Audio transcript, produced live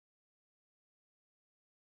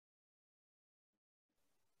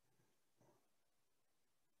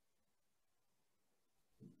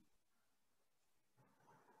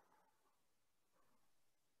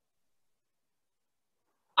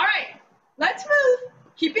All right, let's move.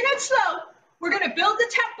 Keeping it slow. We're going to build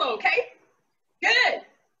the tempo, okay? Good.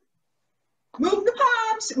 Move the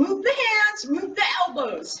palms, move the hands, move the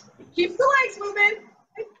elbows. Keep the legs moving.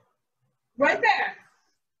 Right there.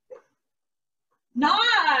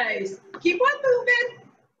 Nice. Keep on moving.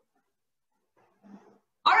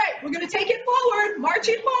 All right, we're going to take it forward,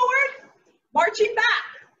 marching forward, marching back.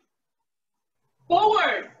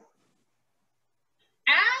 Forward.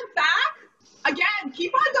 And back. Again,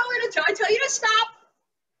 keep on going until I tell you to stop.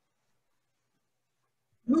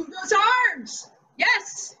 Move those arms.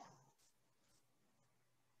 Yes.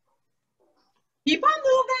 Keep on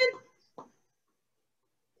moving.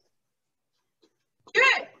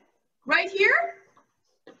 Good. Right here.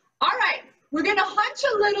 All right. We're going to hunch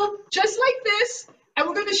a little, just like this, and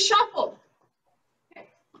we're going to shuffle. Okay.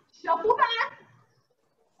 Shuffle back.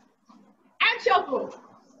 And shuffle.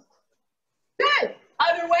 Good.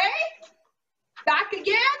 Other way. Back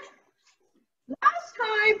again. Last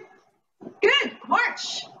time. Good.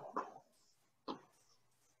 March.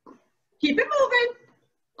 Keep it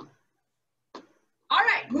moving. All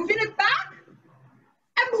right. Moving it back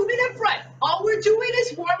and moving it front. All we're doing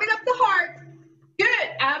is warming up the heart. Good.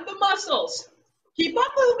 And the muscles. Keep on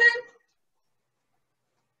moving.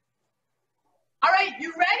 All right.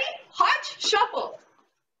 You ready? Hunch, shuffle.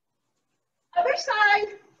 Other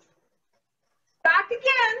side. Back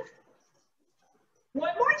again.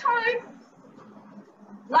 One more time.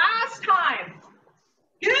 Last time.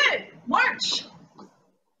 Good. March.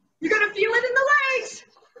 You're going to feel it in the legs.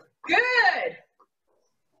 Good.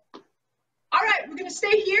 All right, we're going to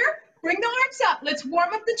stay here. Bring the arms up. Let's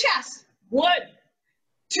warm up the chest. 1,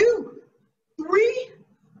 2, 3,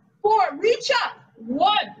 4. Reach up.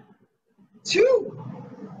 1, 2,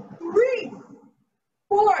 3,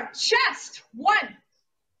 4. Chest. 1,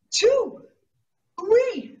 2,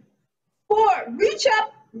 3, 4. Reach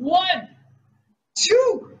up. 1,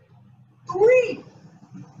 2, 3,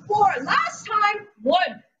 4. Last time.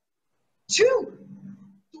 1, 2,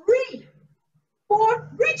 3, 4.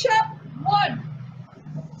 Reach up. 1,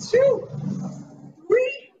 2,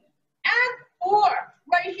 3, and 4.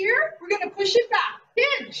 Right here, we're going to push it back.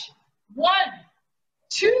 Hinge. 1,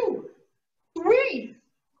 2, 3,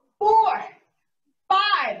 4,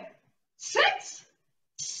 5, 6,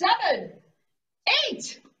 7,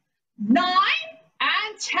 8, 9,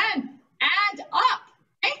 and 10. And up.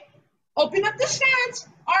 Okay? Open up the stance.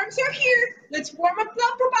 Arms are here. Let's warm up the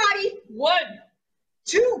upper body. 1,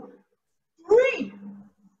 2, 3,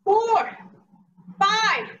 4,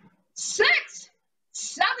 5, 6,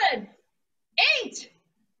 7, 8,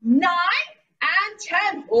 9, and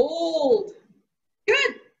 10. Hold.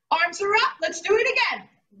 Good. Arms are up. Let's do it again.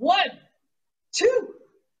 1, 2,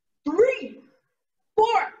 3, 4.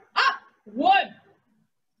 Up. 1,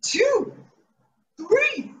 2,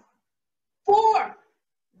 3, 4.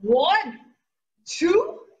 1,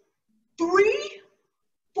 2, 3,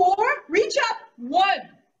 4. Reach up. 1,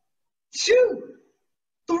 2,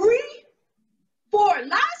 3, 4.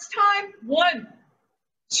 Last time. 1,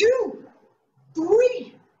 2,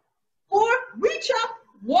 3, 4. Reach up.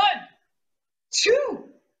 1, 2,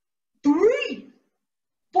 3,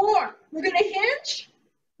 4. We're going to hinge.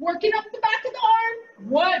 Working up the back of the arm.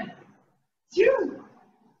 1, 2,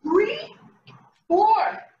 3,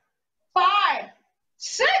 4, 5,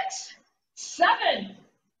 6, 7,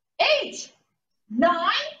 8,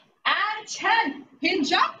 9, and 10.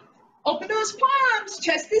 Hinge up. Open those palms.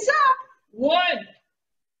 Chest is up. 1,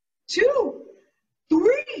 2,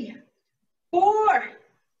 3, 4,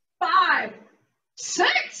 5,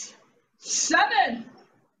 6, 7,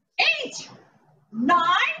 8, 9,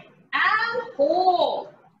 and hold.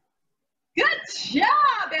 Good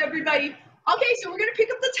job, everybody. Okay, so we're going to pick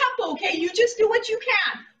up the tempo, okay? You just do what you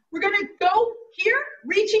can. We're going to go here,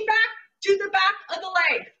 reaching back to the back of the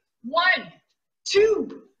leg. 1,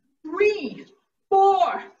 2, 3,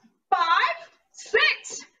 4, 5,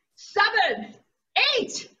 6, 7,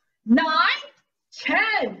 8, 9,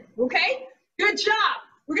 10. Okay? Good job.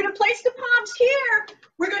 We're going to place the palms here.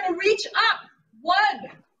 We're going to reach up. 1,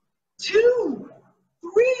 2,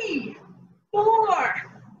 3, 4,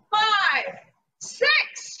 5,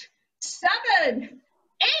 6, 7,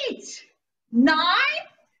 8, 9,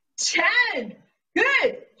 10.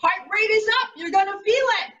 Good. Heart rate is up. You're going to feel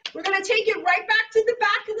it. We're going to take it right back to the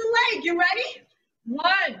back of the leg. You ready?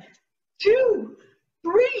 1, 2,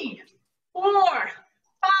 3, 4,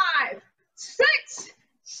 5, 6,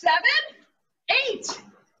 7, 8,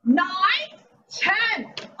 9,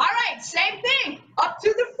 10. All right, same thing. Up to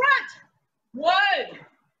the front. 1,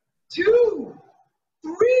 2,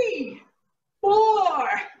 3,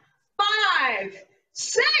 4, 5,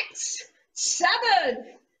 6, 7,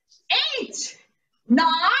 9,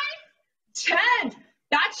 10.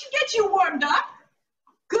 That should get you warmed up.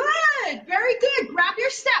 Good, very good. Grab your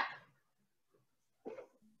step.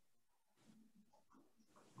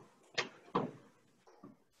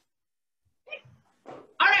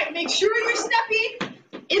 All right, make sure you're stepping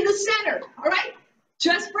in the center, all right?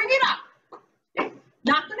 Just bring it up. Okay?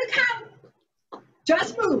 Not gonna count,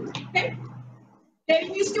 just move, okay?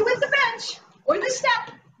 Getting used to with the bench or the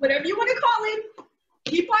step, whatever you wanna call it.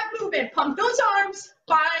 Keep on moving, pump those arms,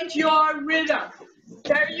 find your rhythm.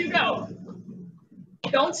 There you go.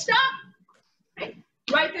 Don't stop, okay?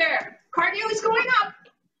 Right there. Cardio is going up.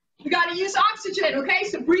 You gotta use oxygen, okay?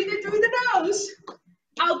 So breathe in through the nose,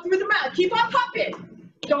 out through the mouth. Keep on pumping.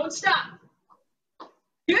 Don't stop.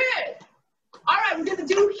 Good. All right, we're gonna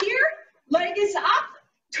do here. Leg is up,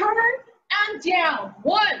 turn, and down.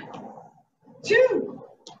 1, 2,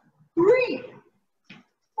 3,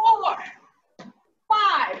 4,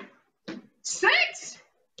 5, 6,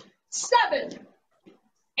 7,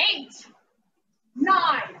 8,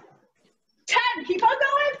 9, 10. Keep on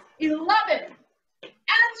going. 11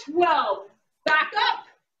 and 12. Back up.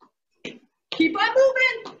 Keep on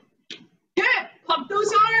moving. Good. Pump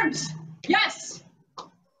those arms. Yes.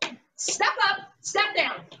 Step up, step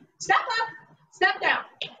down. Step up, step down.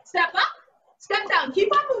 Step up, step down.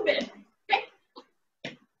 Keep on moving.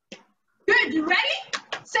 Okay. Good. You ready?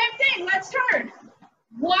 Same thing. Let's turn.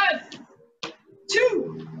 1,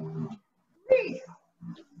 2, 3,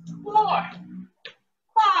 4,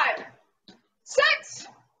 5, 6,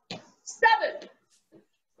 7,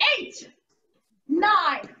 8,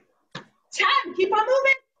 9, 10. Keep on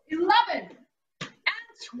moving. 11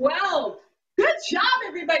 and 12. Good job,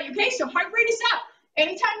 everybody. Okay, so heart rate is up.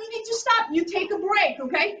 Anytime you need to stop, you take a break,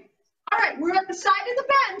 okay? All right, we're at the side of the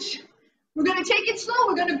bench. We're going to take it slow.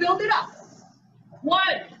 We're going to build it up. 1,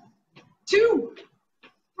 2,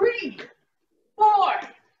 3, 4,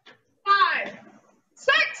 5,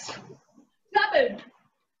 6, 7,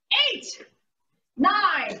 8,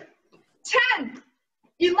 9, 10,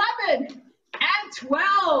 11, and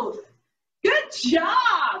 12. Good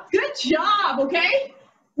job. Good job, okay?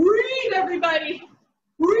 Breathe, everybody.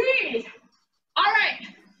 Breathe. All right.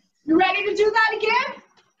 You ready to do that again?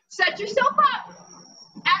 Set yourself up.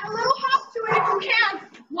 Add a little hop to it if you can.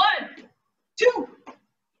 1, 2,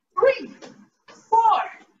 3, 4,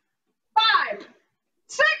 5,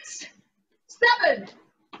 6, 7,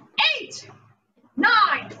 8,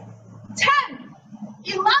 9, 10,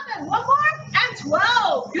 11. One more. And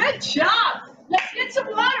 12. Good job. Let's get some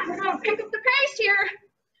water. We're going to pick up the pace here.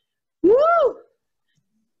 Woo!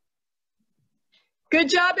 Good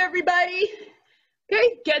job, everybody.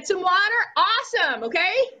 Okay, get some water. Awesome,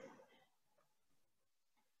 okay?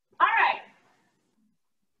 All right.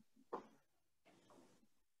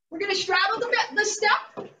 We're going to straddle the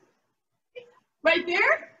step right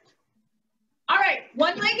there. All right,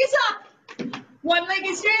 one leg is up. One leg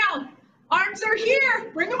is down. Arms are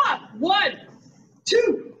here. Bring them up. 1,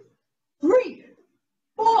 2, 3,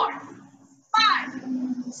 4, 5,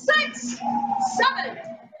 6, 7,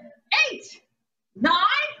 8, 9,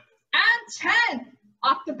 and 10.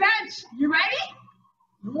 Off the bench. You ready?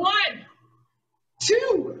 1,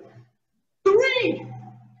 2, 3,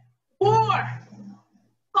 4,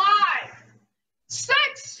 5,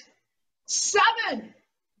 6, 7,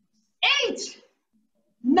 8,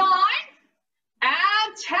 9,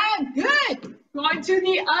 and 10. Good. Going to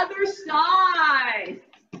the other side.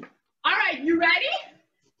 All right, you ready?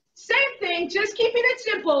 Same thing, just keeping it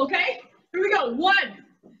simple, okay? Here we go. 1,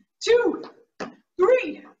 2,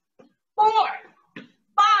 3, 4,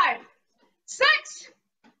 5, 6,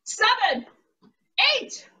 7,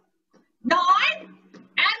 8, 9,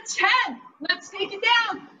 and 10. Let's take it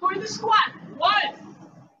down for the squat. 1,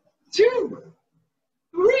 2,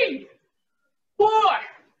 3, 4,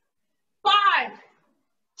 5,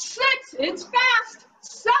 6. It's fast.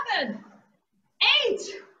 7, 8,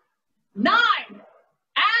 9,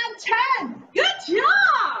 and 10. Good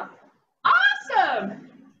job. Awesome.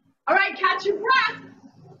 All right, catch your breath.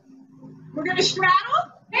 We're going to straddle.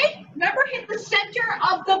 Okay, remember, hit the center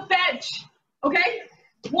of the bench. Okay,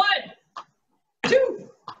 1, 2,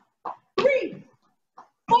 3,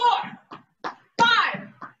 4, 5,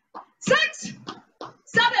 6,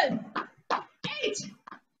 7, 8,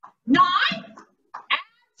 9, and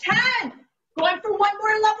 10. Going for one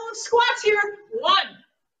more level of squats here. 1,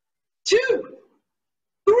 2,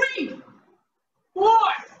 3, 4,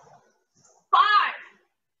 5,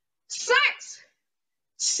 6,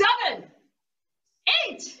 7,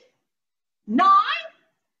 8, 9,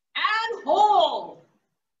 and hold.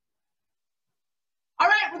 All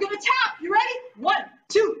right, we're going to tap. You ready? 1,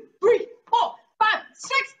 2,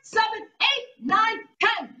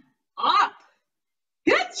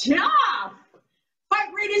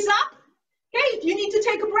 to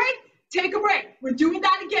take a break? Take a break. We're doing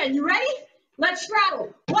that again. You ready? Let's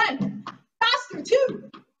straddle. 1, faster,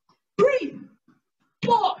 2, 3,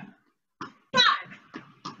 4, 5,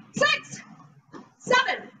 6,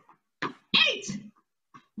 7, 8,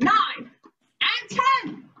 9, and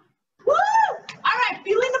 10. Woo! All right,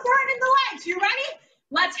 feeling the burn in the legs. You ready?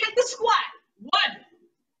 Let's hit the squat. 1,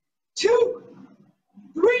 2,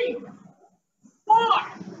 3, 4,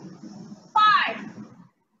 5,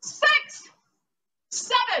 6,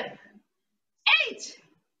 7, 8,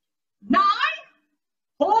 9.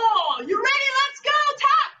 Oh, you ready? Let's go.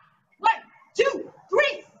 Top. 1, 2,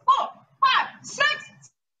 3, 4, 5, 6,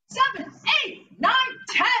 7, 8, 9,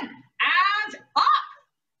 10. And up.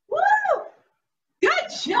 Woo! Good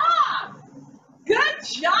job. Good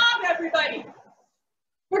job, everybody.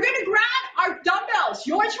 We're going to grab our dumbbells.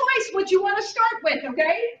 Your choice what you want to start with,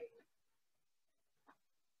 okay?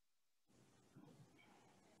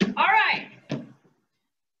 All right.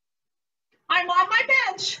 I'm on my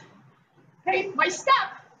bench. Okay, my step.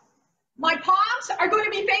 My palms are going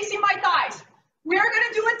to be facing my thighs. We're going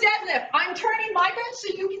to do a deadlift. I'm turning my bench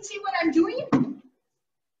so you can see what I'm doing.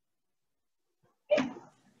 Okay.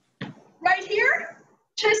 Right here,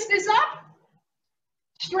 chest is up.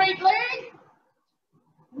 Straight leg.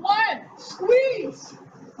 1, squeeze.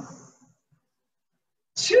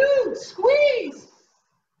 2, squeeze.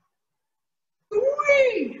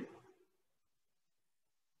 3,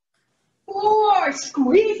 4,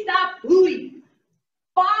 squeeze that booty.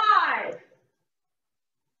 5,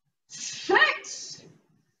 6,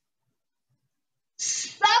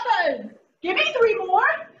 7, give me 3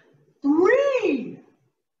 more. 3,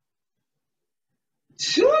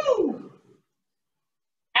 2,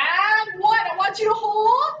 and 1. I want you to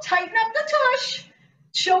hold, tighten up the tush.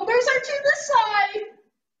 Shoulders are to the side.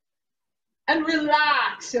 And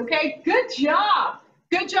relax, okay? Good job.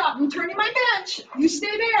 Good job. I'm turning my bench. You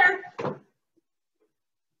stay there.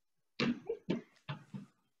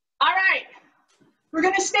 All right. We're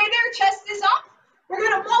going to stay there. Chest is up. We're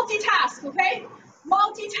going to multitask, okay?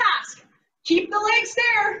 Multitask. Keep the legs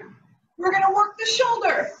there. We're going to work the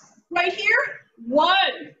shoulder. Right here.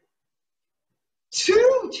 1,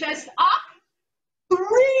 2, chest up.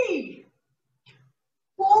 3,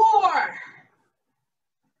 4,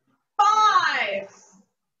 5,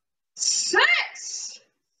 6,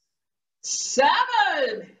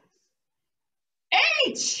 7,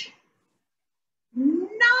 8,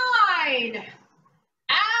 9, and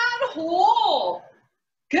hold.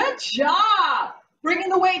 Good job. Bringing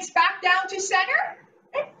the weights back down to center.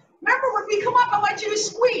 Remember, when we come up, I want you to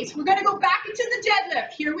squeeze. We're going to go back into the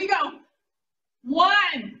deadlift. Here we go.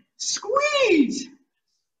 1, squeeze.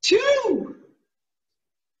 2,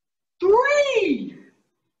 3,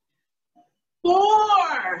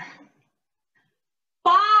 4,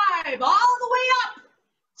 5, all the way up.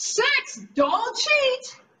 6, don't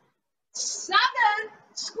cheat. 7,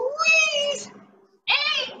 squeeze.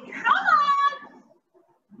 8, come on.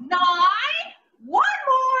 9, 1 more,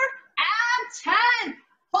 and 10.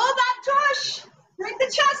 Hold that tush. Bring the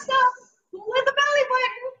chest up. Pull in the belly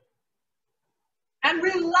button. And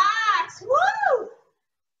relax. Woo!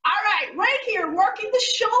 All right, right here, working the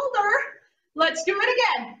shoulder. Let's do it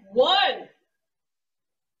again. 1,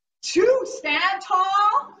 2, stand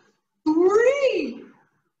tall. 3,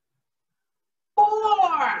 4,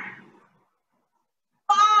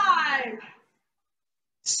 5,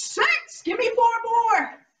 6. Give me 4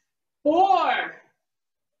 more. 4,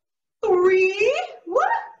 3,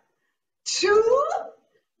 2,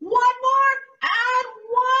 1 more, and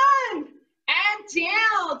 1. And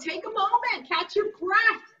down. Take a moment. Catch your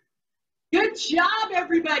breath. Good job,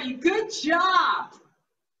 everybody. Good job.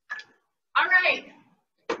 All right.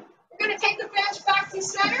 We're going to take the bench back to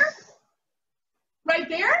center. Right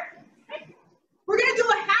there. We're going to do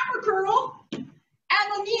a hammer curl and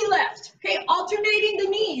a knee lift. Okay, alternating the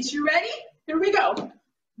knees. You ready? Here we go.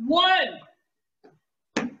 1,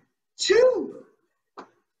 2,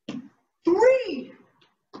 3,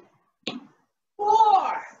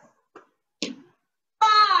 4,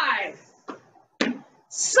 5,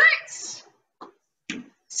 6,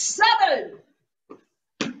 7,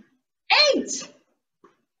 8,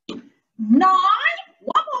 9,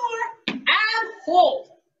 1 more, and hold.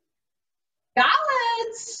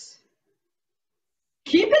 Balance.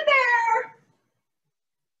 Keep it there.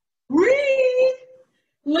 Breathe.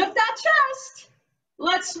 Lift that chest.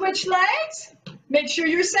 Let's switch legs. Make sure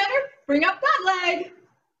you're centered. Bring up that leg.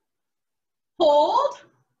 Hold.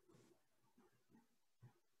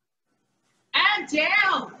 And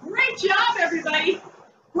down. Great job, everybody.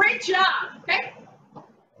 Great job. Okay?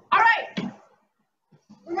 All right.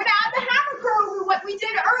 We're going to add the hammer curl with what we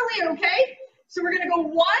did earlier, okay? So we're going to go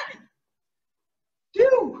 1,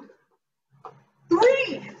 2,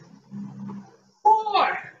 3,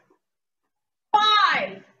 4,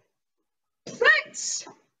 5, 6,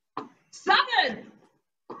 7,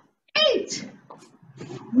 8,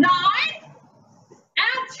 9,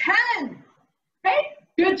 and 10. Okay,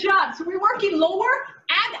 good job. So we're working lower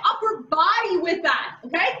and upper body with that,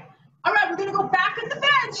 okay? All right, we're gonna go back on the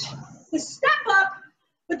bench to step up,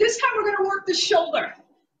 but this time we're gonna work the shoulder.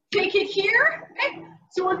 Take it here, okay?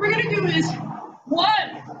 So what we're gonna do is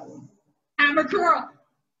 1, hammer curl,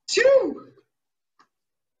 2,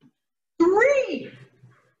 3,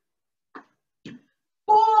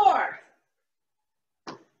 4,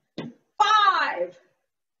 5,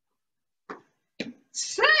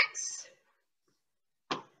 6,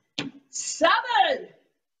 7,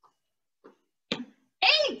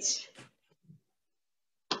 8,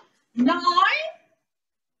 9,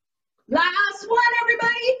 last one,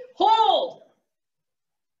 everybody, hold.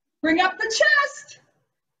 Bring up the chest.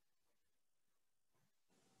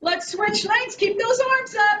 Let's switch legs, keep those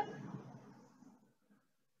arms up.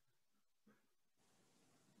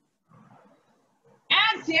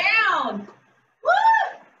 And down.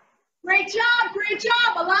 Woo! Great job, great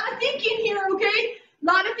job. A lot of thinking here, okay? A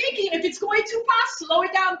lot of thinking. If it's going too fast, slow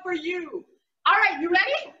it down for you. All right, you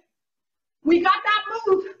ready? We got that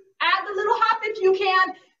move. Add the little hop if you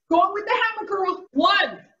can. Going with the hammer curl.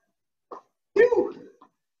 1, 2,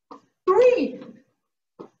 3,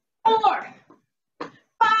 4,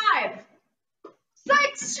 5,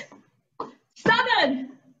 6,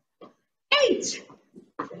 7, 8,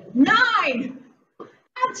 9,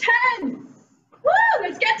 and 10. Woo!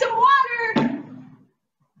 Let's get some water.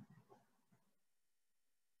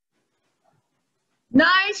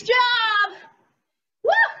 Nice job.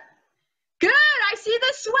 Woo! Good. I see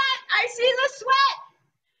the sweat. I see the sweat.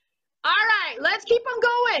 All right, let's keep on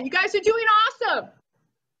going. You guys are doing awesome.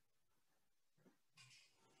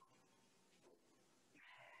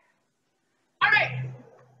 All right,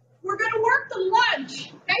 we're going to work the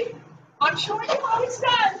lunge, okay? I'm showing you how it's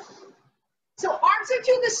done. So arms are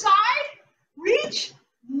to the side, reach,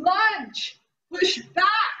 lunge, push back,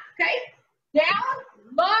 okay? Down,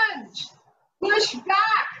 lunge, push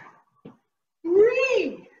back.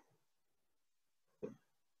 3,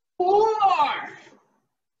 4,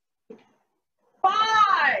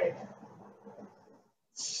 5,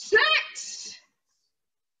 6,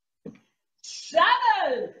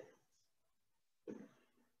 7,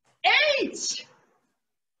 8,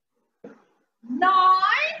 9,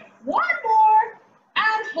 one more,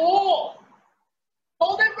 and hold.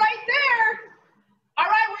 Hold it right there. All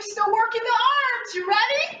right, we're still working the arms. You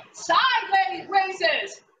ready? Side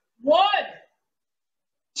raises. 1,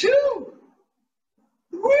 2,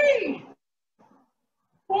 3,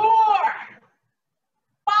 4,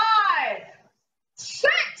 5,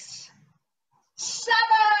 6, 7,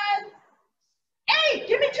 8.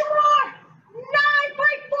 Give me 2 more. 9,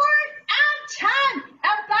 break forward, and 10.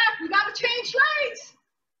 And back. We got to change legs.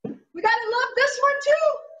 We got to love this one too.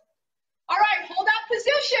 All right, hold that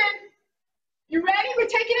position. You ready? We're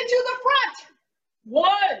taking it to the front.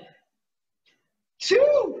 1,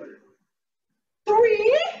 2,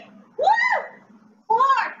 3, woo! 4,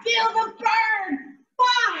 feel the burn.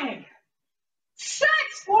 5, 6,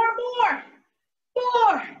 4 more.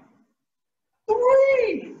 4,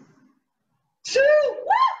 3, 2,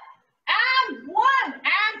 woo! And 1,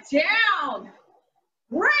 and down.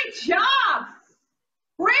 Great job.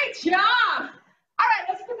 Great job. All right,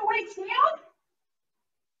 let's put the weights down.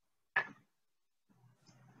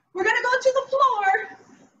 We're going to go to the floor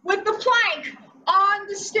with the plank on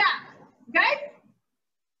the step, okay?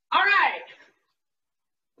 All right.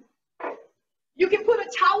 You can put a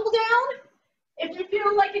towel down if you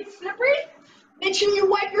feel like it's slippery. Make sure you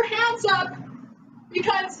wipe your hands up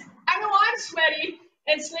because I know I'm sweaty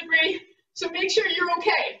and slippery, so make sure you're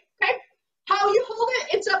okay, okay? How you hold it,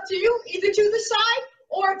 it's up to you, either to the side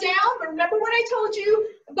or down. But remember what I told you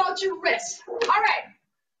about your wrists. All right,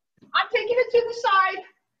 I'm taking it to the side.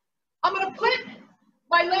 I'm going to put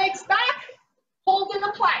my legs back, holding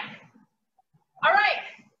the plank. All right,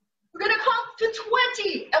 we're going to count to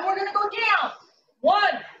 20, and we're going to go down.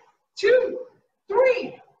 1, 2,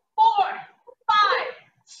 3, 4, 5,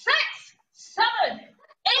 6, 7,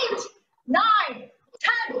 8, 9,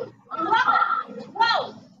 10, 11,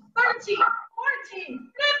 12, 13,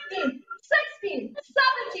 14, 15, 16,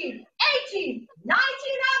 17, 18, 19,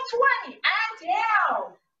 and 20, and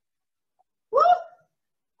down. Woo!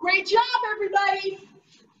 Great job, everybody.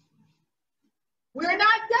 We're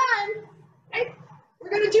not done. Okay? We're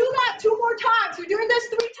going to do that 2 more times. We're doing this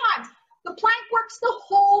 3 times. The plank works the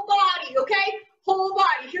whole body, okay? whole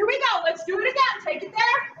body. Here we go. Let's do it again. Take it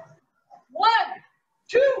there. 1,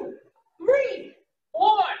 2, 3,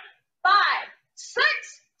 4, 5, 6,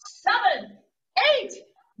 7, 8,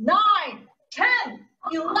 9, 10,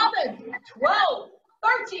 11, 12,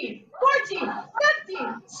 13, 14,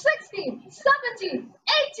 15, 16, 17,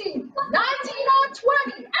 18, 19, and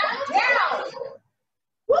 20, and down.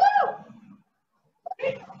 Woo!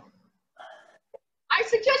 I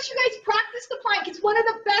suggest you guys practice the plank. It's one of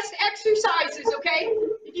the best exercises, okay?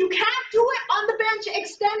 If you can't do it on the bench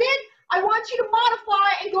extended, I want you to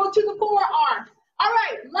modify and go to the forearm. All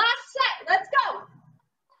right, last set. Let's go.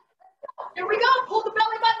 Here we go. Pull the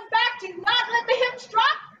belly button back. Do not let the hips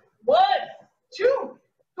drop. 1, 2,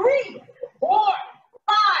 3, 4,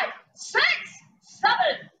 5, 6, 7,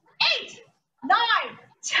 8, 9,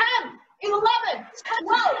 10, 11,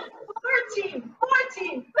 12, 13,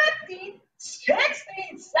 14, 15,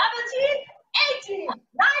 16, 17, 18, 19,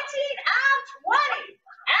 and 20.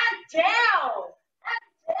 And down.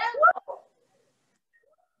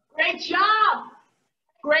 Great job.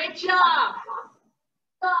 Great job.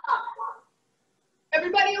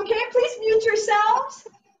 Everybody okay? Please mute yourselves.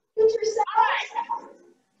 All right.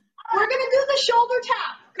 We're going to do the shoulder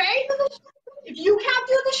tap, okay? If you can't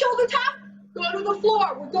do the shoulder tap, go to the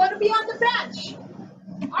floor. We're going to be on the bench.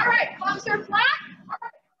 All right, palms are flat.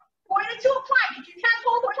 Point it to a plank. If you can't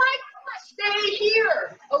hold the plank, stay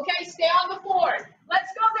here. Okay, stay on the floor.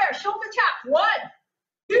 Let's go there. Shoulder tap. 1,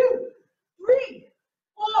 2, 3,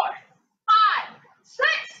 4, 5, 6,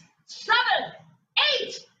 7,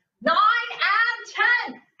 8, 9, and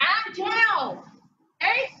 10. And down.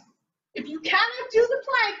 Okay? If you cannot do the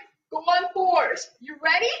plank, go on 4s. You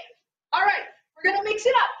ready? All right, we're going to mix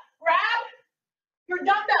it up. Grab your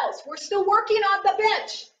dumbbells. We're still working on the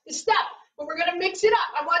bench, the step, but we're going to mix it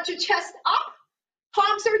up. I want your chest up.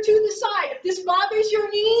 Palms are to the side. If this bothers your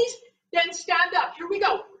knees, then stand up. Here we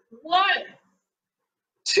go. 1,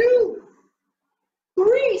 2,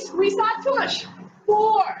 3. Squeeze that tush.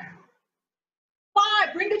 4,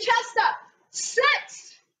 5. Bring the chest up. 6,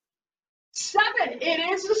 7.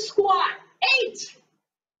 It is a squat. 8,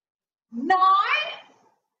 9,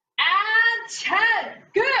 and 10.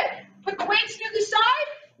 Good. Put the weights to the side.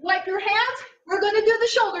 Wipe your hands. We're going to do the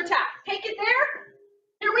shoulder tap. Take it there.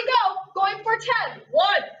 Here we go. Going for 10. 1,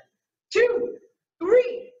 2,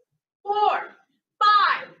 3, 4,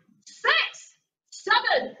 5, 6,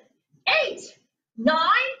 7, 8, 9,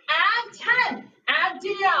 and 10. And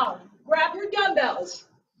down. Grab your dumbbells.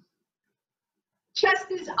 Chest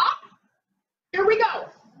is up. Here we go.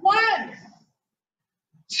 1,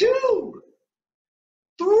 2,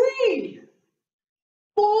 3,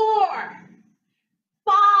 4,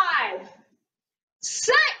 5,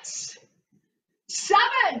 6,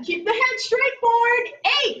 7. Keep the head straight forward.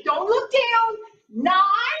 8. Don't look down. 9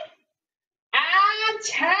 and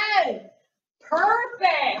 10.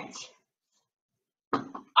 Perfect. All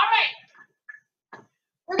right.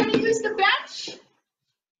 We're going to use the bench.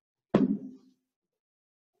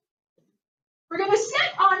 We're going to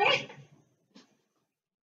sit on it.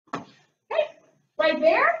 Okay. Right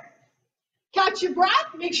there. Catch your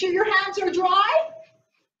breath. Make sure your hands are dry.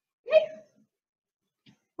 Okay.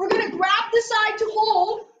 We're going to grab the side to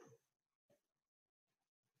hold.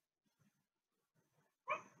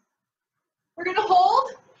 We're going to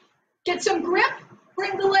hold. Get some grip.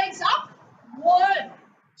 Bring the legs up. 1,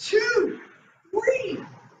 2, 3,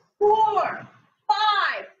 4,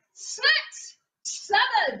 5, 6,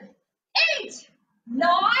 7, 8, 9,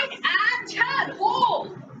 and 10.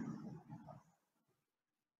 Hold.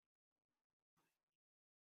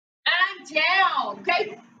 And down.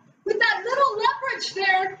 Okay. With that little leverage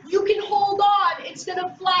there, you can hold on instead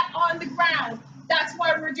of flat on the ground. That's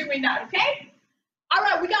why we're doing that, okay? All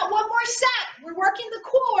right, we got one more set. We're working the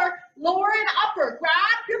core, lower and upper.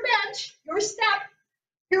 Grab your bench, your step.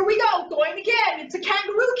 Here we go, going again. It's a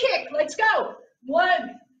kangaroo kick. Let's go.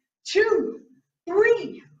 1, 2,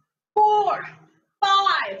 3, 4,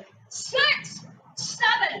 5, 6,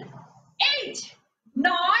 7, 8,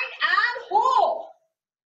 9, and hold.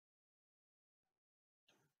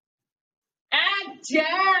 And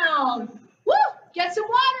down. Woo! Get some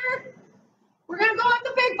water. We're going to go with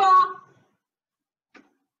the big ball.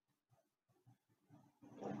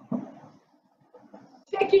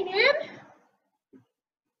 Checking in.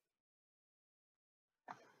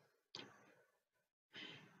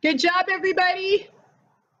 Good job, everybody.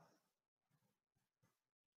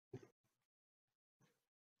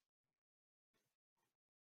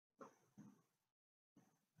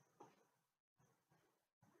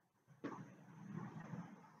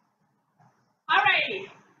 All right.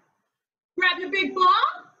 Grab your big ball.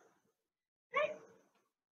 Okay.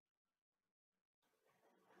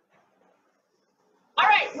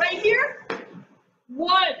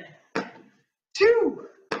 1, 2,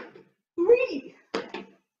 3,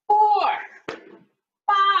 4, 5.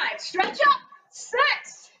 Stretch up.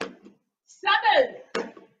 6, 7,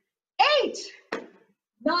 8,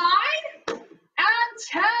 9, and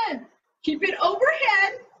 10. Keep it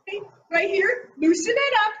overhead. Okay, right here. Loosen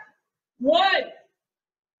it up. 1,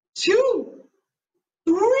 2,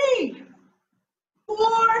 3, 4,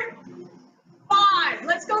 5.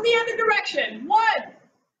 Let's go the other direction. 1,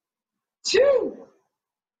 2,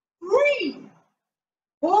 3,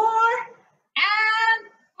 4, and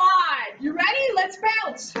 5. You ready? Let's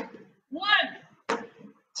bounce. 1,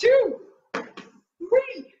 2,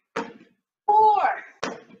 3, 4,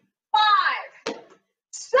 5,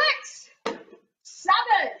 6,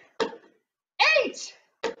 7, 8,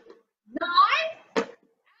 9,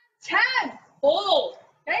 10. Hold.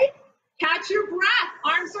 Okay? Catch your breath.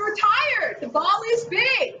 Arms are tired. The ball is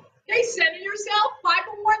big. Okay, center yourself. 5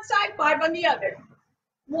 on one side, 5 on the other.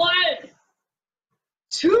 1,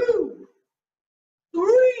 2,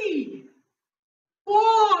 3,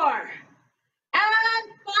 4,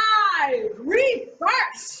 and 5.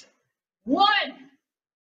 Reverse. 1,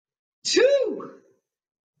 2,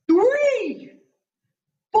 3,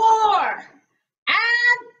 4,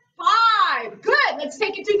 and 5. Good. Let's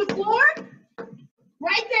take it to the floor.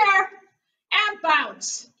 Right there. And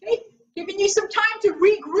bounce. Okay. Giving you some time to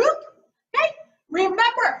regroup. Okay.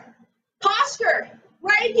 Remember, posture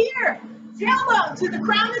right here. Tailbone to the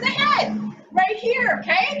crown of the head. Right here.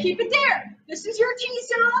 Okay. Keep it there. This is your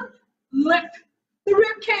T-zone. Lift the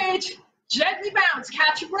rib cage. Gently bounce.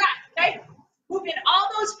 Catch your breath. Okay. Moving all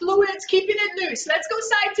those fluids, keeping it loose. Let's go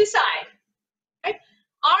side to side. Okay.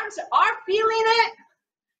 Arms are feeling it.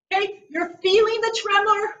 Okay. You're feeling the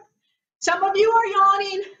tremor. Some of you are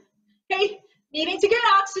yawning. Okay. Needing to get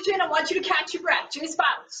oxygen. I want you to catch your breath. Just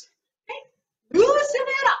bounce. Okay. Loosen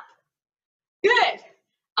it up. Good.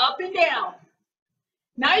 Up and down.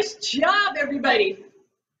 Nice job, everybody.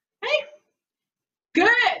 Okay.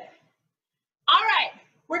 Good. All right.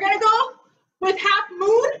 We're going to go with half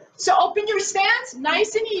moon. So open your stance.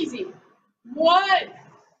 Nice and easy. 1,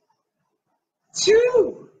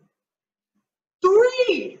 2,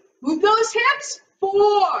 3. Move those hips.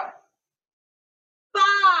 4, 5,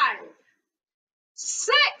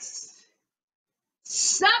 6,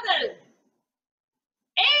 7,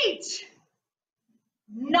 8,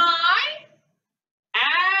 9,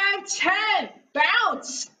 and 10.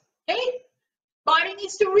 Bounce. Okay. Body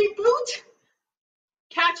needs to reboot.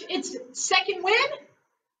 Catch its second wind.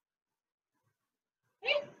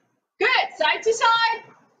 Okay. Good. Side to side.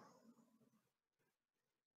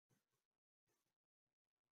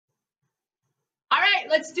 All right.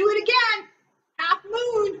 Let's do it again. Half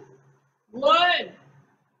moon. 1,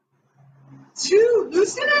 2.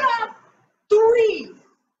 Loosen it up. 3,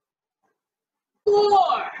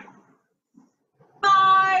 4,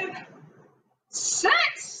 5,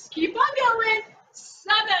 6. Keep on going.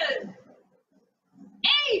 7,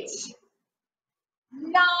 8,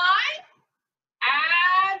 9,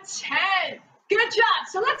 and 10. Good job.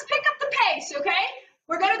 So let's pick up the pace, okay?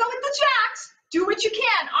 We're going to go with the jacks. Do what you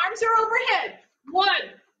can. Arms are overhead. 1,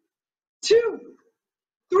 2,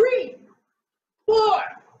 3, 4,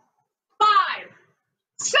 5,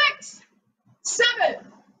 6, 7,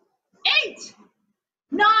 8,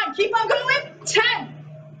 9. Keep on going. 10,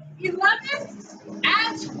 11,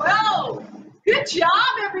 and 12. Good job,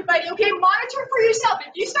 everybody. Okay, monitor for yourself.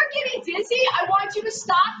 If you start getting dizzy, I want you to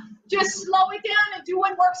stop. Just slow it down and do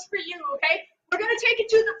what works for you, okay? We're going to take it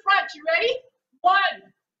to the front. You ready? 1,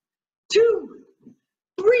 2,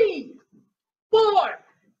 3, 4,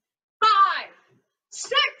 5,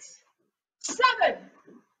 6, 7,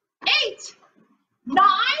 8, 9,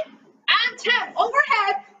 and 10.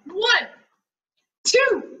 Overhead. 1,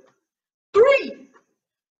 2, 3,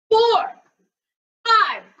 4,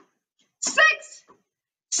 5, 6,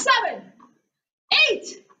 7,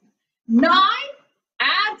 8, 9,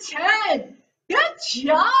 and 10. Good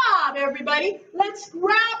job, everybody. Let's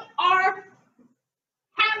grab our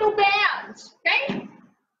handle bands, okay?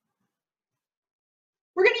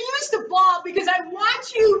 We're going to use the ball because I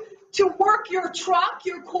want you to work your trunk,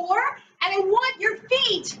 your core, and I want your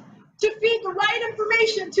feet to feed the right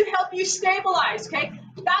information to help you stabilize, okay?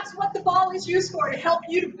 That's what the ball is used for, to help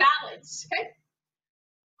you to balance, okay?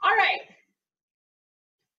 All right.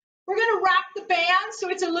 We're going to wrap the band so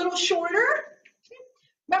it's a little shorter.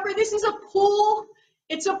 Remember, this is a pull.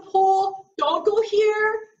 It's a pull. Don't go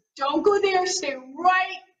here. Don't go there. Stay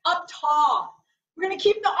right up tall. We're going to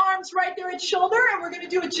keep the arms right there at shoulder, and we're going to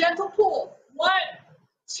do a gentle pull. 1,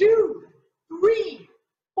 2, 3,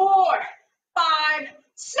 4, 5,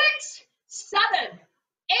 6, 7,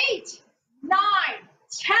 8, 9,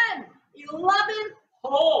 10, 11,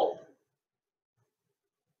 hold.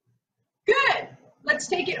 Good. Let's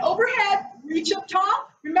take it overhead, reach up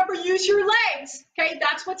top. Remember, use your legs, okay?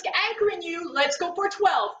 That's what's anchoring you. Let's go for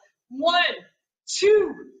 12. 1,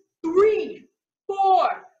 2, 3,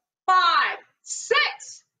 4, 5,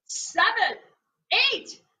 6, 7,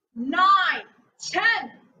 8, 9, 10,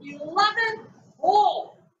 11,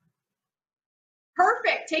 hold.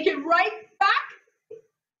 Perfect. Take it right back.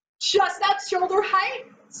 Just out shoulder height.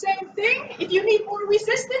 Same thing. If you need more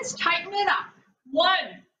resistance, tighten it up.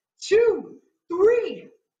 1, 2, 3,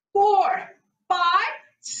 4, 5,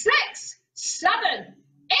 6, 7,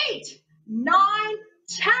 8, 9,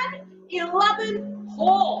 10, 11,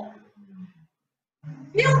 hold.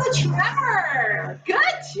 Feel the tremor. Good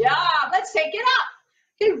job. Let's take it up.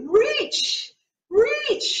 Okay, reach,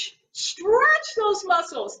 reach, stretch those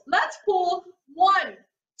muscles. Let's pull 1,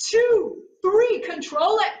 2, 3.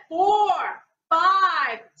 Control it. 4,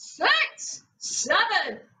 5, 6, 7,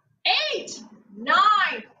 8, 9,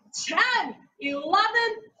 10, 11,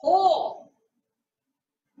 hold.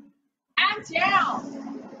 And down.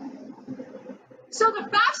 So the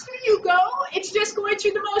faster you go, it's just going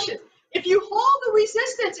through the motions. If you hold the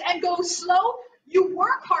resistance and go slow, you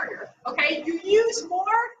work harder, okay? You use more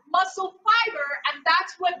muscle fiber, and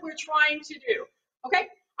that's what we're trying to do, okay?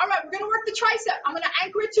 All right, we're gonna work the tricep. I'm gonna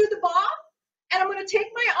anchor it to the ball, and I'm gonna take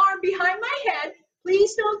my arm behind my head.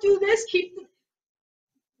 Please don't do this. Keep the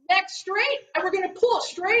neck straight, and we're gonna pull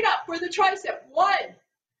straight up for the tricep. 1,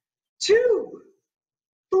 2,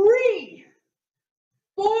 3,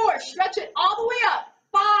 4. Stretch it all the way up.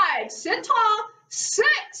 5. Sit tall.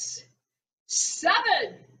 6, 7,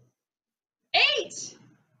 8,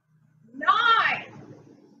 9,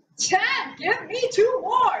 10. Give me 2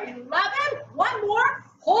 more. 11. 1 more.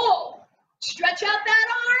 Hold. Stretch out that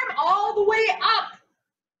arm all the way up.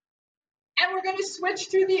 And we're going to switch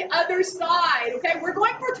to the other side. Okay, we're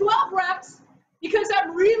going for 12 reps because I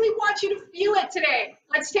really want you to feel it today.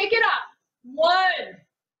 Let's take it up. 1,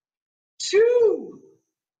 2,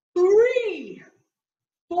 3,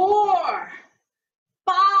 4,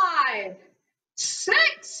 5,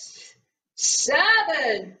 6,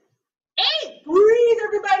 7, 8. Breathe,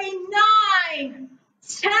 everybody. 9,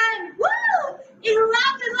 10. Woo! 11.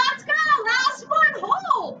 Let's go. Last one.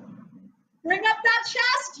 Hold. Bring up that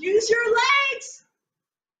chest. Use your legs.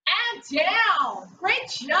 And down. Great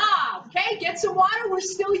job. Okay, get some water. We're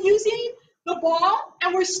still using the ball,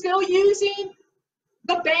 and we're still using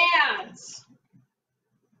the bands.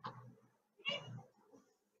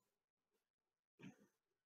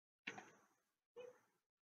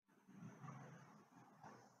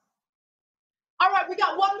 All right, we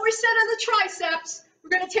got one more set of the triceps. We're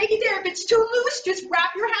gonna take it there. If it's too loose, just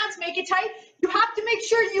wrap your hands, make it tight. You have to make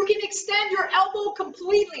sure you can extend your elbow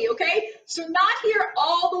completely, okay? So not here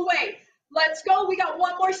all the way. Let's go. We got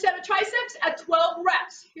one more set of triceps at 12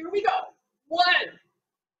 reps. Here we go. 1,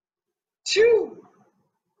 2,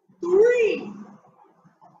 3,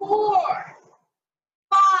 4,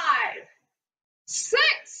 5,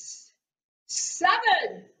 6,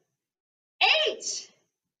 7, 8,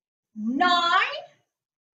 9,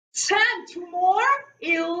 10. 2 more.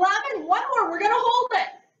 11. 1 more. We're going to hold it.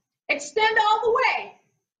 Extend all the way.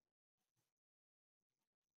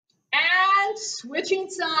 And switching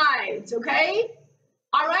sides, okay?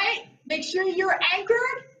 All right. Make sure you're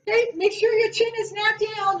anchored. Okay? Make sure your chin is not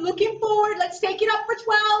down. Looking forward. Let's take it up for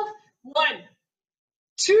 12. 1,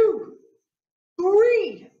 2,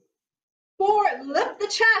 3, 4. Lift the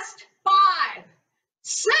chest. 5,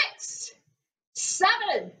 6,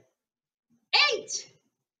 7, 8,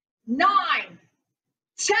 9,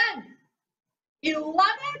 10, 11,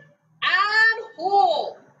 and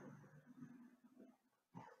hold.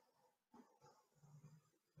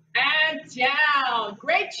 And down.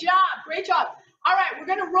 Great job. Great job. All right, we're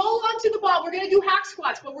going to roll onto the ball. We're going to do hack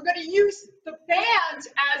squats, but we're going to use the bands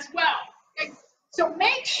as well. Okay? So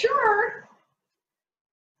make sure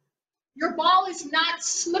your ball is not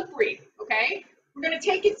slippery, okay? We're going to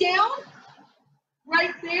take it down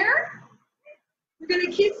right there. We're going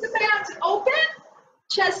to keep the bands open.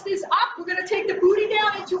 Chest is up. We're going to take the booty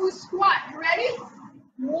down into a squat. You ready?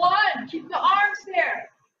 1, keep the arms there.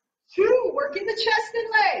 2, working the chest and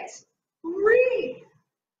legs. 3,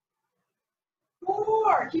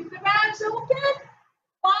 4, keep the bands open.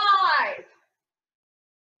 5,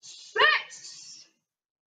 6,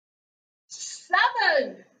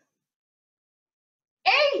 7,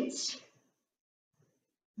 8,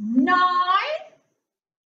 9,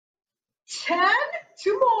 10,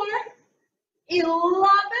 2 more,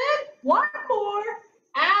 11, 1 more,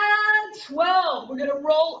 and 12. We're going to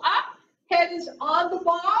roll up. Head is on the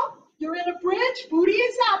ball. You're in a bridge, booty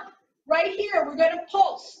is up. Right here, we're gonna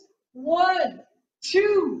pulse. 1,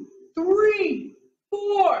 2, 3,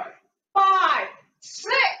 4, 5,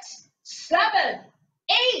 6, 7,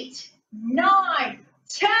 8, 9,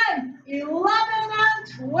 10, 11,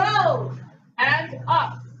 and 12. And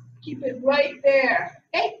up. Keep it right there.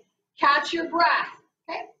 Okay? Catch your breath.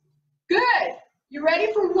 Okay? Good. You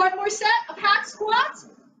ready for one more set of hack squats?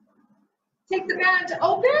 Take the band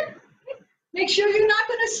open. Okay? Make sure you're not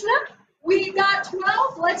going to slip. We got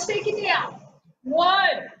 12. Let's take it down.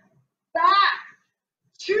 1, back,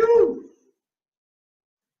 2,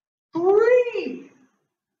 3,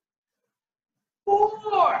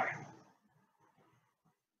 4,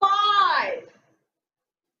 5,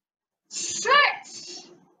 6,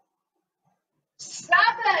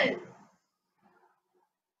 7,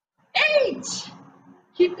 8.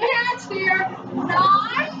 Keep the hands there.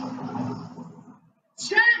 9,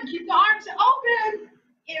 10. Keep the arms open.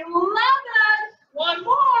 11. One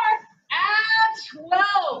more. And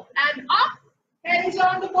 12. And up. Hands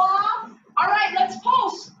on the ball. All right, let's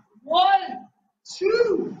pulse. 1,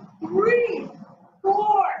 2, 3,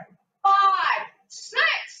 4, 5, 6,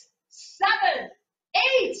 7,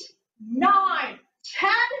 8, 9, 10,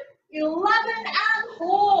 11, and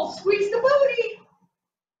hold. Squeeze the booty.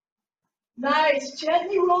 Nice.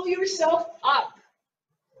 Gently roll yourself up.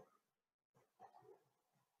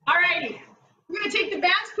 All righty. We're going to take the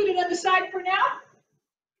bands, put it on the side for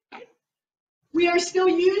now. We are still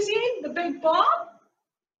using the big ball.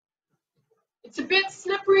 It's a bit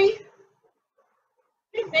slippery.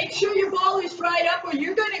 Make sure your ball is dried up or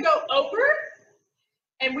you're going to go over,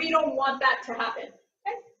 and we don't want that to happen.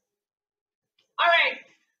 Okay? All right.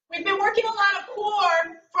 We've been working a lot of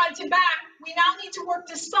core front to back. We now need to work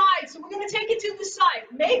the side, so we're going to take it to the side.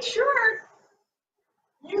 Make sure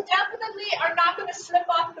you definitely are not going to slip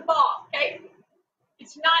off the ball, okay?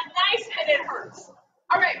 It's not nice and it hurts.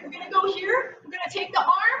 All right, we're going to go here. We're going to take the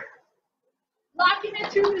arm, locking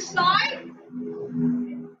it to the side.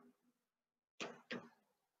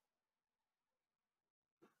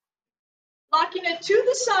 Locking it to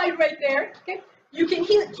the side right there, okay? You can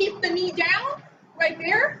keep the knee down right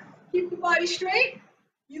there. Keep the body straight.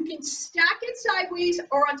 You can stack it sideways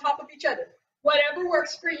or on top of each other. Whatever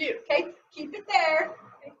works for you, okay? Keep it there.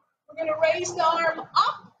 Okay? We're going to raise the arm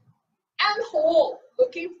up and hold,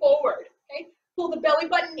 looking forward, okay? Pull the belly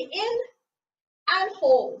button in and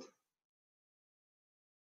hold.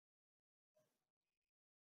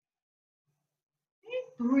 Okay?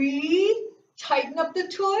 Breathe, tighten up the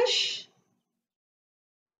tush.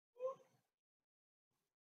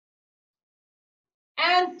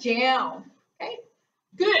 And down, okay?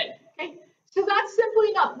 Good, okay? So that's simple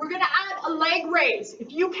enough. We're gonna add a leg raise.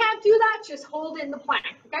 If you can't do that, just hold in the plank,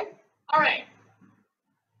 okay? All right.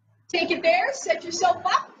 Take it there, set yourself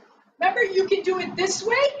up. Remember, you can do it this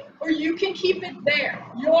way or you can keep it there.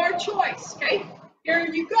 Your choice, okay? Here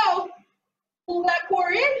you go. Pull that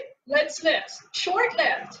core in, let's lift. Short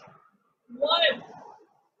lift. 1,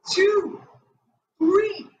 2,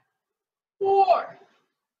 3, 4,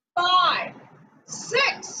 5,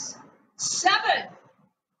 6, 7,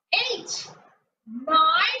 8, 9,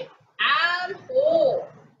 and hold.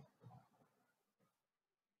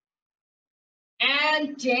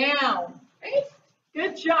 And down. Okay?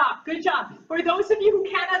 Good job, good job. For those of you who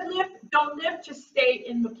cannot lift, don't lift, just stay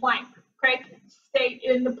in the plank. Okay? Stay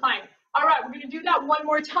in the plank. All right, we're going to do that one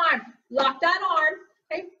more time. Lock that arm.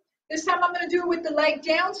 Okay? This time I'm going to do it with the leg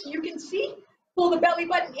down so you can see. Pull the belly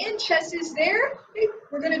button in, chest is there. Okay?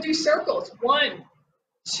 We're going to do circles. 1,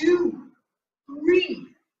 2, 3,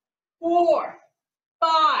 4,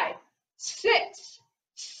 5, 6,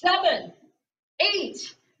 7,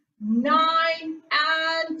 8, 9,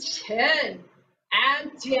 and 10.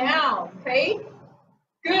 And down, okay?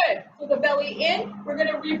 Good. Pull the belly in. We're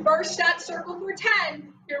going to reverse that circle for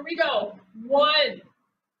 10. Here we go. 1,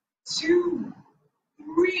 2,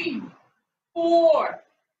 3, 4,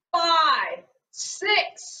 5,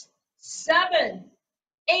 6, 7,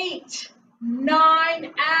 8,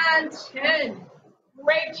 9, and 10.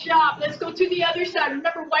 Great job. Let's go to the other side.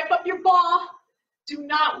 Remember, wipe up your ball. Do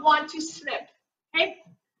not want to slip. Okay?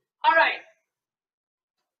 All right.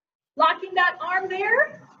 Locking that arm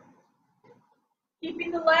there.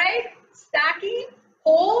 Keeping the leg. Stacking.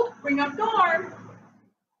 Hold. Bring up the arm.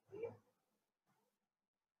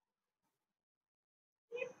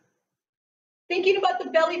 Thinking about the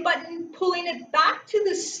belly button, pulling it back to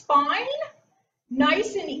the spine.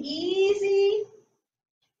 Nice and easy.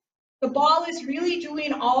 The ball is really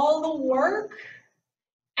doing all the work.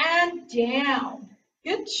 And down.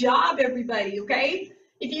 Good job, everybody, okay?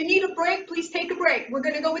 If you need a break, please take a break. We're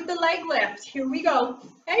going to go with the leg lift. Here we go,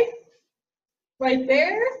 okay? right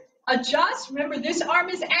there. Adjust. Remember, this arm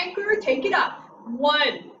is anchored. Take it up.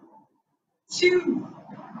 1, 2,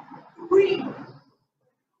 3,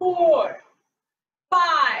 4,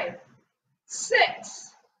 5, 6,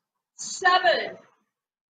 7,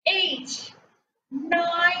 8,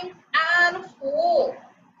 9, and hold.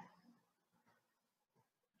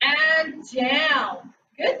 And down.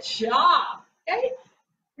 Good job. Okay.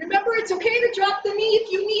 Remember, it's okay to drop the knee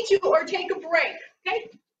if you need to or take a break. Okay.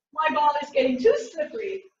 My ball is getting too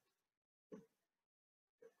slippery.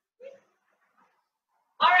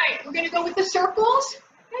 All right, we're going to go with the circles.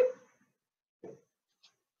 Okay.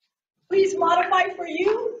 Please modify for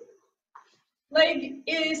you. Leg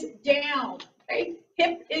is down. Okay.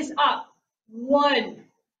 Hip is up. 1,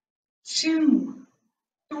 2,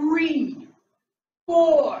 3,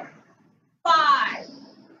 4, 5,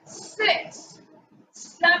 6,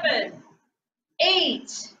 7,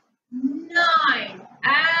 8, 9,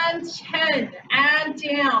 and 10, and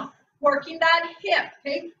down. Working that hip,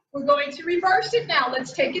 okay? We're going to reverse it now.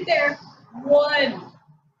 Let's take it there. 1,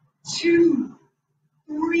 2,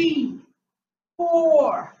 3,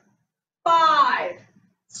 4, 5,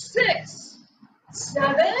 6,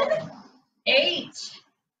 7, 8,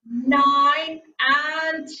 9,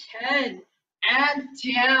 and 10, and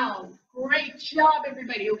down. Great job,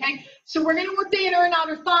 everybody, okay? So we're going to work the inner and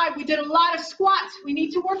outer thigh. We did a lot of squats. We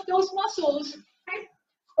need to work those muscles, okay?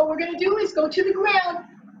 What we're going to do is go to the ground.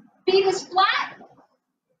 Feet is flat.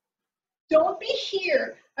 Don't be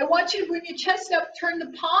here. I want you to bring your chest up, turn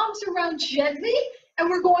the palms around gently, and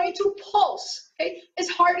we're going to pulse, okay? As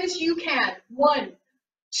hard as you can. 1,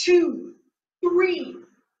 2, 3,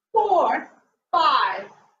 4, 5,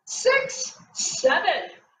 6, 7,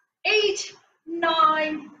 8,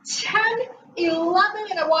 9, 10,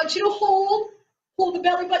 11, and I want you to pull the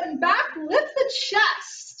belly button back, lift the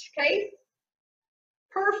chest, okay?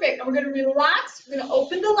 Perfect, and we're gonna relax, we're gonna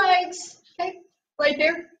open the legs, okay? Right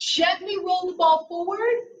there, gently roll the ball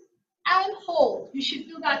forward and hold. You should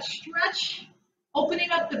feel that stretch,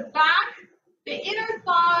 opening up the back, the inner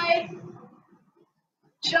thigh.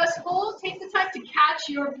 Just hold, take the time to catch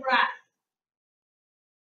your breath.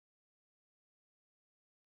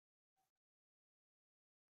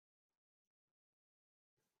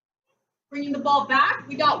 Bringing the ball back,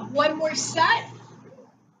 we got one more set.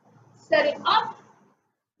 Set it up,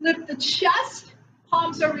 lift the chest,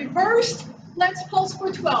 palms are reversed. Let's pulse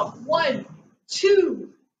for 12. 1, 2,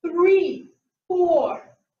 3, 4,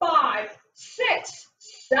 5, 6,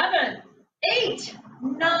 7, 8,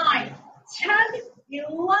 9, 10,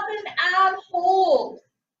 11, and hold.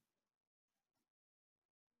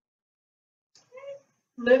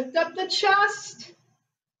 Lift up the chest.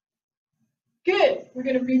 Good. We're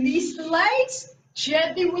going to release the legs,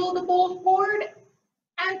 gently roll the ball forward,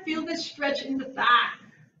 and feel the stretch in the back.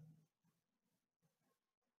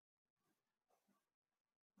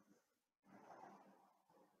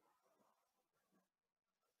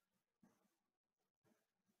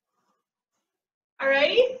 All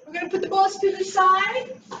right, we're going to put the balls to the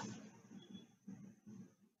side.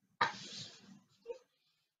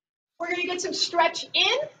 We're going to get some stretch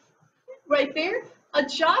in, right there.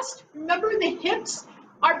 Adjust. Remember the hips.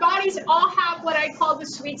 Our bodies all have what I call the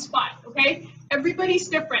sweet spot, okay? Everybody's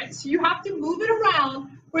different. So you have to move it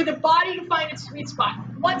around for the body to find its sweet spot.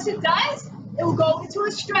 Once it does, it will go into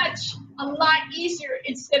a stretch a lot easier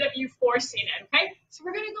instead of you forcing it, okay? So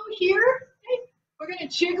we're going to go here, okay? We're going to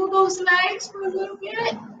jiggle those legs for a little bit,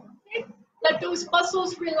 okay? Let those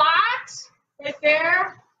muscles relax, right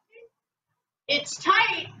there. It's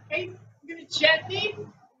tight, okay? We're going to gently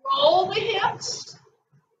roll the hips,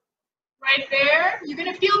 right there. You're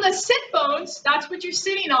going to feel the sit bones. That's what you're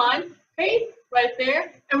sitting on, okay? Right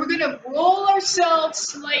there. And we're going to roll ourselves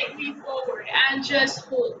slightly forward and just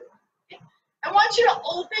hold. Okay? I want you to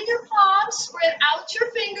open your palms, spread out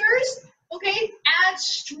your fingers, okay? And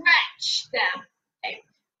stretch them, okay?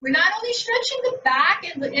 We're not only stretching the back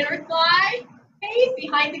and the inner thigh, okay?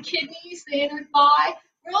 Behind the kidneys, the inner thigh.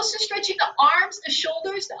 We're also stretching the arms, the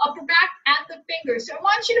shoulders, the upper back, and the fingers. So I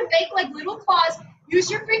want you to make like little claws. Use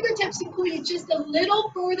your fingertips and please just a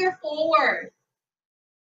little further forward.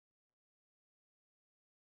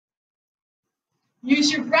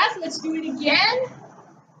 Use your breath. Let's do it again.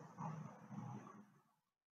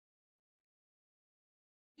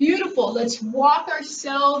 Beautiful. Let's walk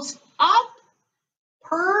ourselves up.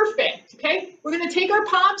 Perfect. Okay. We're going to take our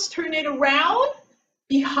palms, turn it around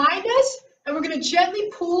behind us, and we're going to gently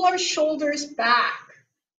pull our shoulders back.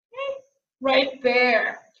 Okay. Right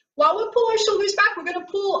there. While we pull our shoulders back, we're going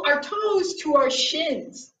to pull our toes to our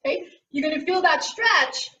shins. Okay. You're going to feel that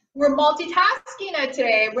stretch. We're multitasking it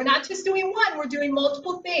today. We're not just doing one, we're doing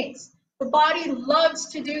multiple things. The body loves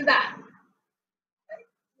to do that.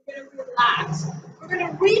 We're going to relax. We're going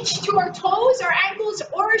to reach to our toes, our ankles,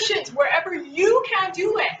 or our shins, wherever you can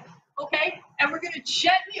do it, okay? And we're going to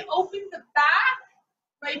gently open the back,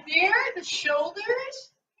 right there, the shoulders.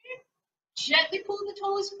 Okay? Gently pull the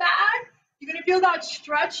toes back. You're going to feel that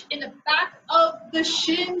stretch in the back of the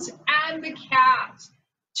shins and the calves.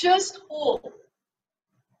 Just hold.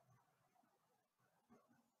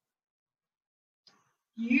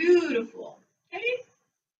 Beautiful. Okay?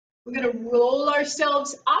 We're going to roll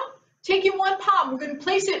ourselves up. Taking one palm, we're going to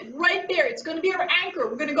place it right there. It's going to be our anchor.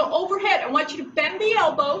 We're going to go overhead. I want you to bend the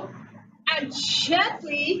elbow and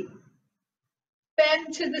gently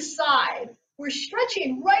bend to the side. We're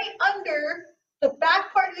stretching right under the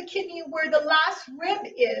back part of the kidney where the last rib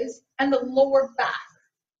is and the lower back.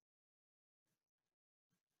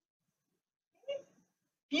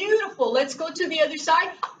 Beautiful. Let's go to the other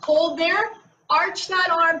side. Hold there. Arch that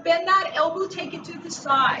arm. Bend that elbow. Take it to the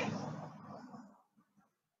side.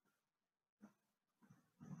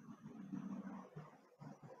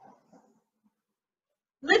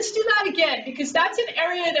 Let's do that again because that's an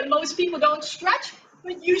area that most people don't stretch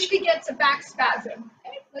but usually gets a back spasm.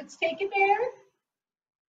 Okay, let's take it there.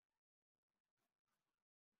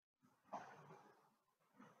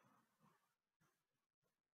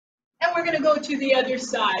 And we're going to go to the other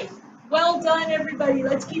side. Well done, everybody.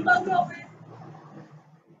 Let's keep on going.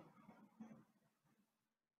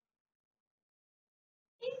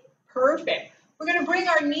 Perfect. We're going to bring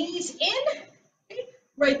our knees in,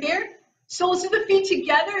 right there. Soles of the feet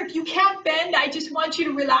together. If you can't bend, I just want you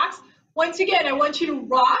to relax. Once again, I want you to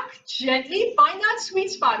rock gently. Find that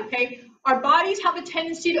sweet spot, okay? Our bodies have a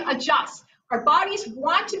tendency to adjust. Our bodies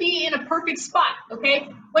want to be in a perfect spot, okay?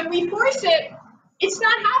 When we force it, it's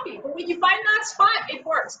not happy. But when you find that spot, it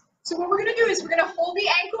works. So what we're going to do is we're going to hold the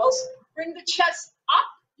ankles, bring the chest up.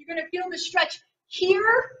 You're going to feel the stretch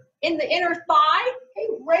here in the inner thigh, okay?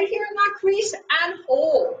 Right here in that crease, and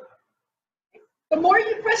hold. The more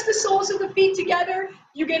you press the soles of the feet together,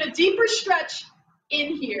 you get a deeper stretch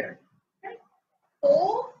in here. Okay?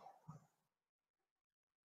 Hold.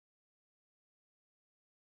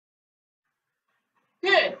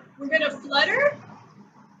 Good. We're going to flutter.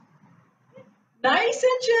 Nice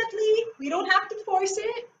and gently. We don't have to force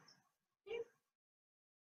it.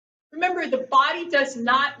 Remember, the body does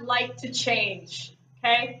not like to change,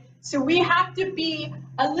 okay? So we have to be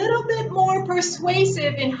a little bit more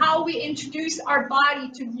persuasive in how we introduce our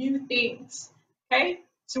body to new things, okay?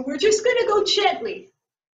 So we're just gonna go gently.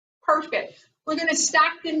 Perfect. We're gonna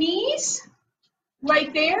stack the knees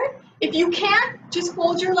right there. If you can't, just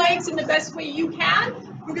fold your legs in the best way you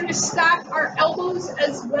can. We're gonna stack our elbows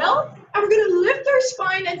as well, and we're gonna lift our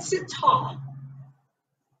spine and sit tall.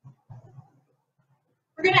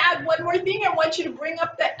 We're going to add one more thing. I want you to bring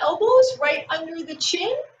up the elbows right under the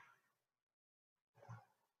chin.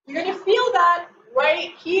 You're going to feel that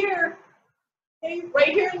right here, okay? Right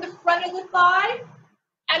here in the front of the thigh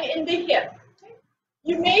and in the hip. Okay?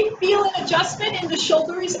 You may feel an adjustment in the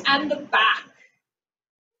shoulders and the back.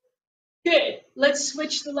 Good. Let's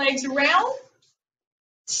switch the legs around.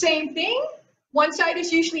 Same thing. One side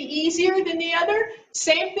is usually easier than the other.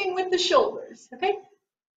 Same thing with the shoulders. Okay?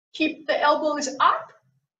 Keep the elbows up.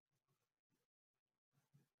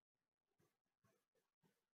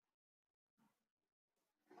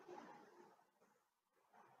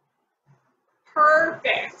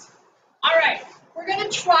 Perfect. All right, we're going to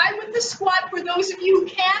try with the squat for those of you who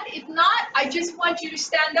can. If not, I just want you to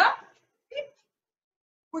stand up.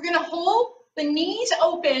 We're going to hold the knees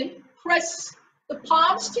open, press the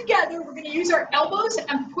palms together. We're going to use our elbows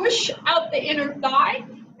and push out the inner thigh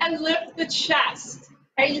and lift the chest.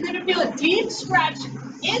 Okay, you're going to feel a deep stretch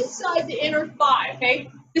inside the inner thigh. Okay,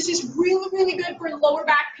 this is really, really good for lower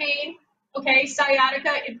back pain. Okay,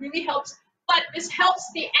 sciatica, it really helps. But this helps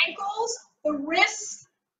the ankles, the wrists,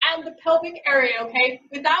 and the pelvic area, okay?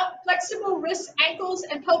 Without flexible wrists, ankles,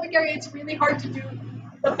 and pelvic area, it's really hard to do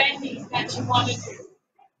the bending that you want to do.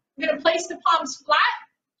 You're going to place the palms flat,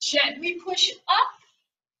 gently push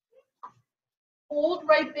up, hold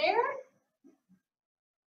right there.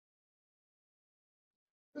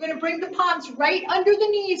 We're going to bring the palms right under the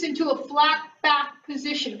knees into a flat back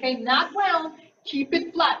position, okay? Not round, keep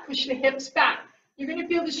it flat, push the hips back. You're going to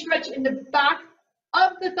feel the stretch in the back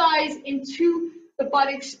of the thighs into the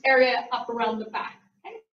buttocks area up around the back.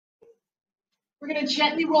 Okay? We're going to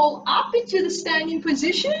gently roll up into the standing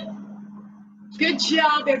position. Good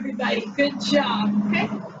job, everybody. Good job. Okay?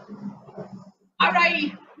 All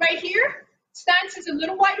righty. Right here, stance is a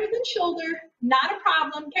little wider than shoulder. Not a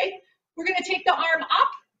problem. Okay? We're going to take the arm up.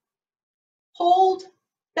 Hold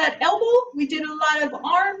that elbow. We did a lot of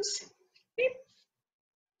arms. Okay.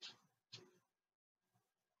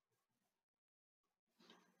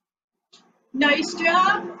 Nice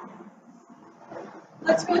job.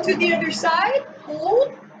 Let's go to the other side.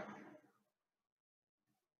 Hold.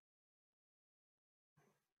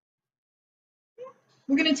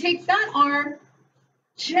 We're going to take that arm,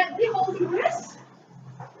 gently hold the wrist,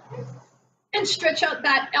 and stretch out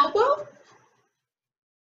that elbow.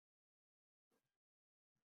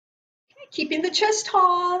 Okay, keeping the chest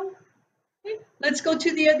tall. Okay, let's go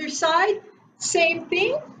to the other side. Same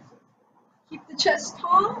thing. Keep the chest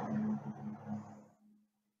tall.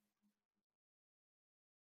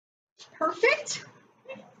 Perfect.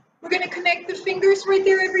 We're going to connect the fingers right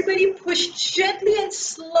there, everybody. Push gently and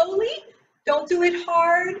slowly. Don't do it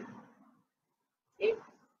hard. Okay.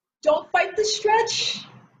 Don't fight the stretch.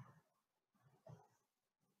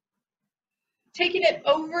 Taking it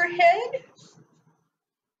overhead.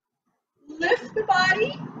 Lift the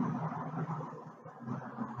body.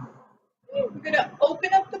 Okay. We're going to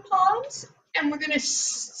open up the palms and we're going to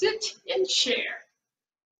sit in chair.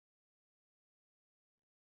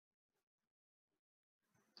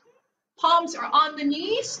 Palms are on the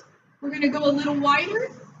knees. We're going to go a little wider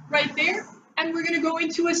right there. And we're going to go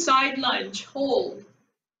into a side lunge. Hold.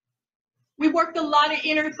 We worked a lot of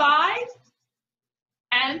inner thigh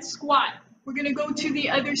and squat. We're going to go to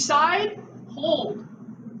the other side. Hold.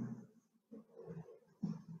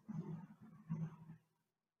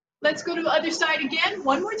 Let's go to the other side again.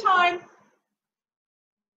 One more time.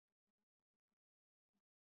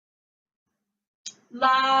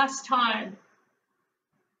 Last time.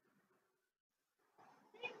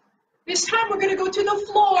 This time we're going to go to the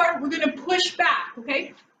floor. We're going to push back,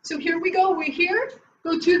 okay? So here we go. We're here.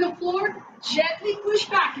 Go to the floor. Gently push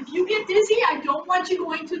back. If you get dizzy, I don't want you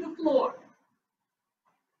going to the floor.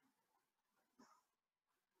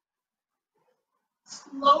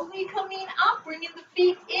 Slowly coming up, bringing the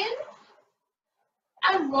feet in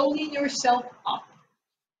and rolling yourself up.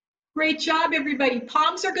 Great job, everybody.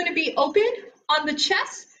 Palms are going to be open on the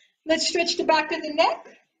chest. Let's stretch the back of the neck.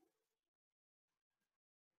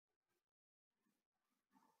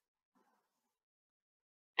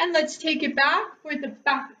 And let's take it back for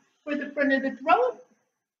the front of the throat.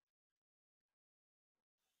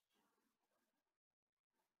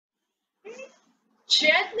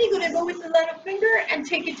 Gently going to go with the little finger and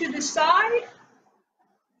take it to the side.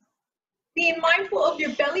 Being mindful of your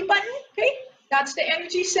belly button, okay? That's the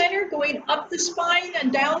energy center going up the spine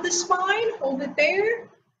and down the spine. Hold it there.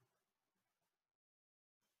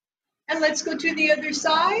 And let's go to the other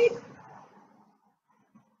side.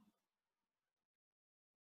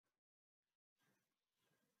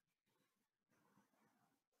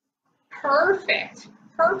 Perfect,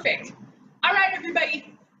 perfect. All right,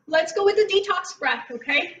 everybody, let's go with the detox breath,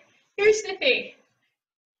 okay? Here's the thing.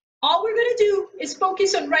 All we're gonna do is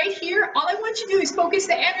focus on right here. All I want you to do is focus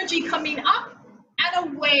the energy coming up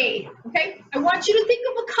and away, okay? I want you to think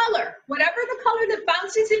of a color. Whatever the color that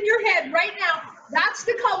bounces in your head right now, that's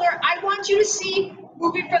the color I want you to see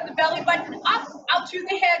moving from the belly button up, out through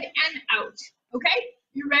the head, and out, okay?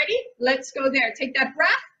 You ready? Let's go there. Take that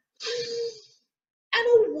breath.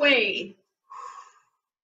 And away.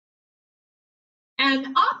 And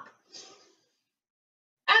up.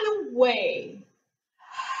 And away.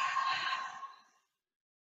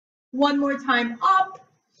 One more time, up.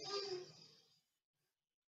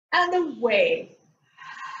 And away.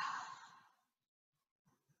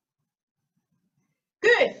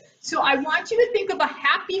 Good. So I want you to think of a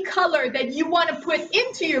happy color that you want to put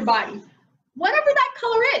into your body. Whatever that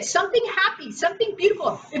color is, something happy, something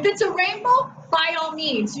beautiful. If it's a rainbow, by all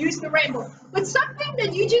means, use the rainbow. But something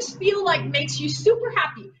that you just feel like makes you super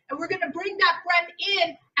happy. And we're going to bring that breath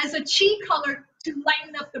in as a chi color to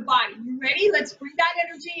lighten up the body. You ready? Let's bring that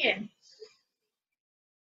energy in.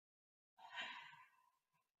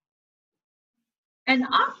 And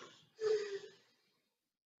up.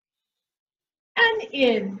 And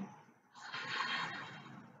in.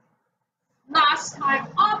 Last time,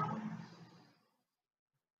 up.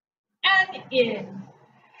 And in.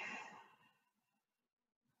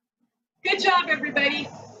 Good job, everybody.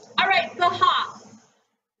 All right, the hop.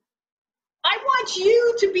 I want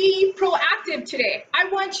you to be proactive today. I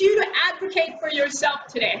want you to advocate for yourself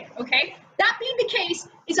today, okay? That being the case,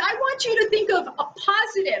 is I want you to think of a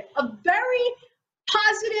positive, a very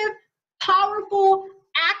positive, powerful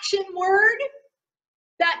action word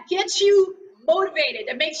that gets you motivated,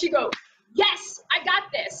 that makes you go, yes, I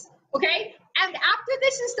got this, okay? And after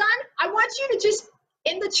this is done, I want you to just,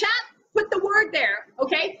 in the chat, put the word there,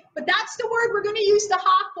 okay? But that's the word we're gonna use the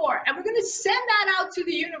hop for, and we're gonna send that out to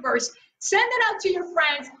the universe, send it out to your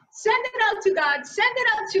friends, Send it out to God. Send it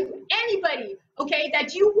out to anybody, okay,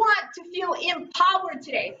 that you want to feel empowered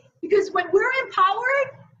today. Because when we're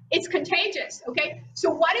empowered, it's contagious, okay? So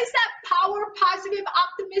what is that power, positive,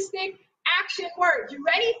 optimistic action word? You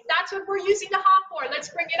ready? That's what we're using the hop for. Let's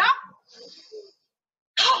bring it up.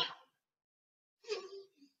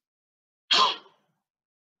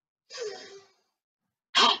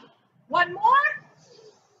 One more.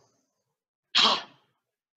 All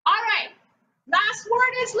right. Last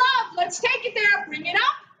word is love. Let's take it there. Bring it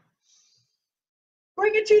up.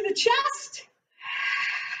 Bring it to the chest.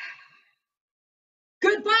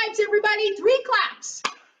 Good vibes, everybody. 3 claps.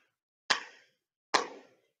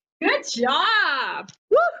 Good job.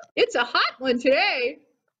 Woo, it's a hot one today.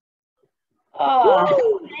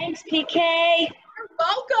 Oh, Woo. thanks, PK. You're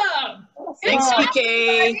welcome. Thanks, Good job, PK.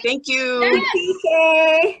 everybody. Thank you. Yes.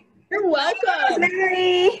 PK. You're welcome.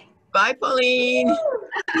 Mary. Bye, Pauline.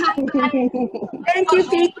 Thank you,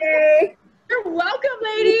 PK. You're welcome,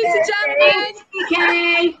 ladies and gentlemen. PK.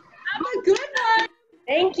 Have a good one.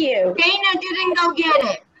 Thank you. Dana didn't go get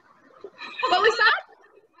it. What was that?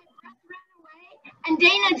 And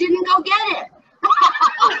Dana didn't go get it.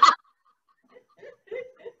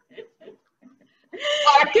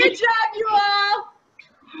 Good job, you all.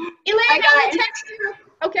 Elaine, Bye, I will guys. text you,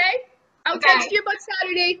 okay? I'll Okay. text you about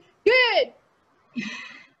Saturday. Good.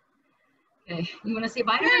 Okay. You want to say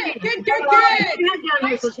bye? Good, good, good, Good. good.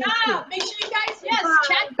 Nice job. Make sure you guys, yes,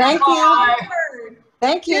 chat. Thank you. Forward.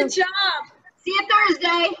 Thank you. Good job. See you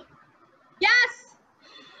Thursday. Yes.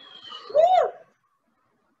 Woo.